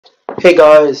Hey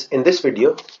guys, in this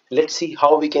video, let's see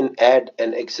how we can add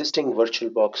an existing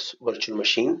VirtualBox virtual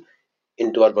machine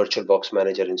into our VirtualBox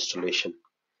Manager installation.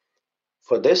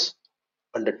 For this,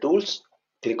 under Tools,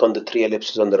 click on the three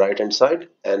ellipses on the right hand side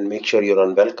and make sure you're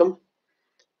on Welcome.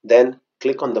 Then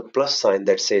click on the plus sign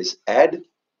that says Add.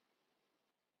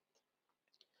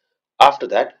 After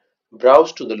that,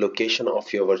 browse to the location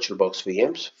of your VirtualBox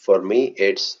VMs. For me,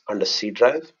 it's under C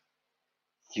drive,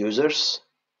 Users,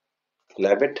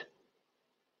 Labit,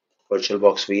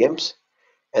 VirtualBox VMs,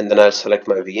 and then I'll select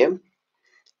my VM.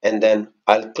 And then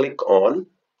I'll click on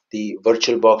the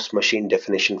VirtualBox machine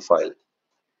definition file.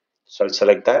 So I'll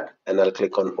select that and I'll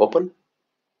click on open,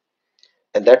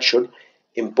 and that should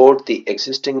import the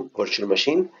existing virtual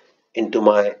machine into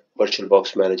my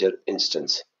VirtualBox Manager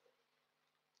instance.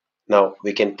 Now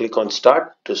we can click on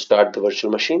start to start the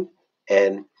virtual machine,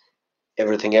 and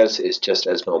everything else is just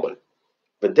as normal.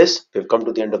 With this, we've come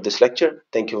to the end of this lecture.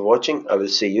 Thank you for watching. I will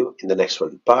see you in the next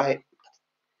one. Bye.